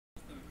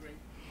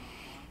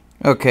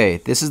Okay,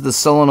 this is the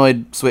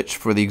solenoid switch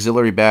for the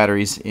auxiliary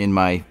batteries in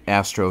my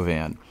Astro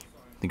van.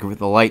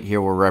 The light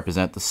here will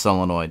represent the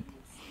solenoid.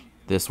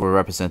 This will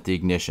represent the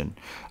ignition.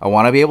 I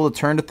want to be able to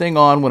turn the thing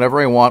on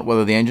whenever I want,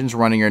 whether the engine's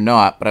running or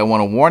not, but I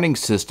want a warning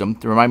system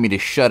to remind me to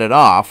shut it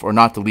off or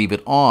not to leave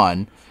it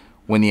on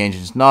when the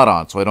engine's not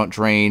on, so I don't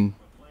drain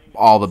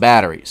all the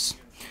batteries.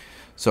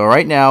 So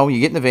right now, you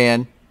get in the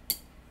van.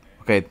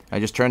 Okay, I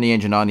just turned the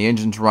engine on. The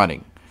engine's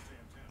running.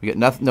 We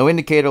get no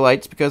indicator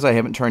lights because I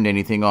haven't turned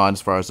anything on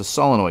as far as the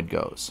solenoid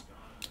goes.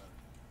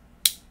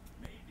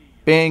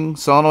 Bing,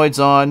 solenoid's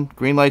on,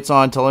 green light's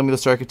on, telling me the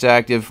circuit's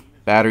active,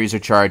 batteries are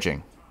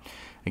charging.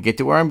 I get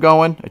to where I'm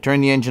going, I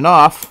turn the engine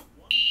off,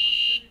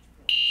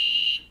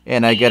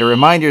 and I get a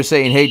reminder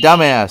saying, hey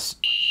dumbass,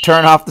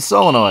 turn off the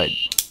solenoid.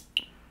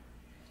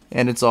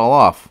 And it's all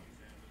off.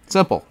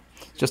 Simple.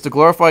 Just a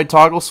glorified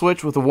toggle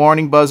switch with a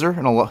warning buzzer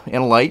and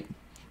a light.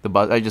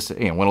 I just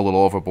went a little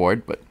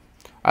overboard, but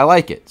I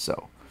like it,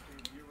 so.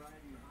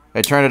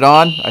 I turn it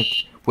on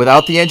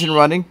without the engine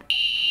running.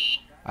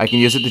 I can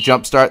use it to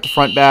jump start the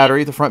front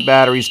battery. The front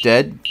battery's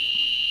dead.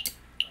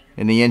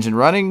 And the engine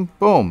running,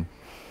 boom.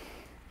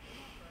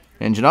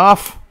 Engine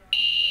off.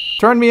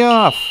 Turn me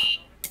off.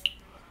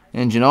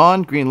 Engine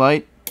on, green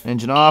light.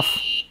 Engine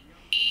off.